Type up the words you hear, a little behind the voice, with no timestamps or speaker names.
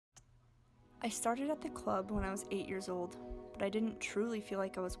I started at the club when I was 8 years old, but I didn't truly feel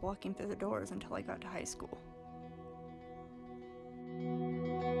like I was walking through the doors until I got to high school.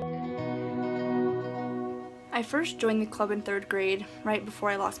 I first joined the club in 3rd grade, right before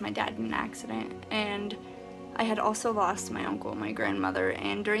I lost my dad in an accident, and I had also lost my uncle and my grandmother,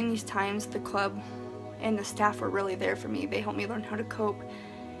 and during these times the club and the staff were really there for me. They helped me learn how to cope,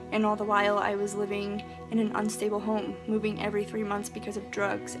 and all the while I was living in an unstable home, moving every 3 months because of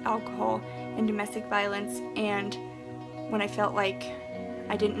drugs, alcohol, and domestic violence. And when I felt like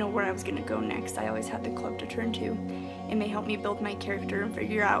I didn't know where I was going to go next, I always had the club to turn to, and they helped me build my character and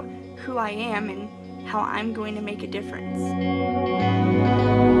figure out who I am and how I'm going to make a difference.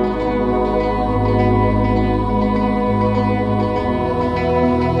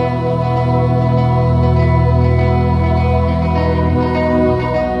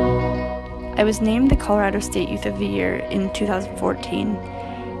 I was named the Colorado State Youth of the Year in 2014,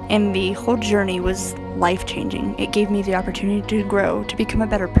 and the whole journey was life-changing. It gave me the opportunity to grow, to become a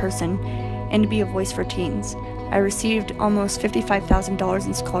better person, and to be a voice for teens. I received almost $55,000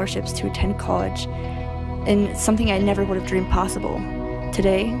 in scholarships to attend college, and it's something I never would have dreamed possible.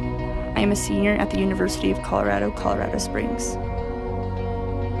 Today, I am a senior at the University of Colorado, Colorado Springs.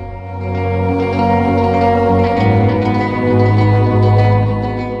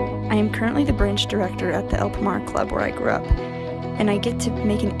 I am currently the branch director at the Pomar club where I grew up, and I get to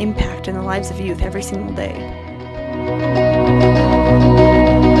make an impact in the lives of youth every single day.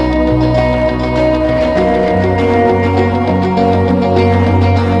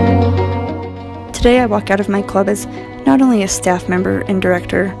 Today I walk out of my club as not only a staff member and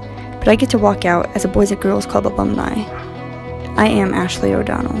director, but I get to walk out as a Boys and Girls Club alumni. I am Ashley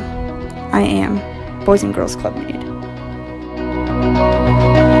O'Donnell. I am Boys and Girls Club Mead.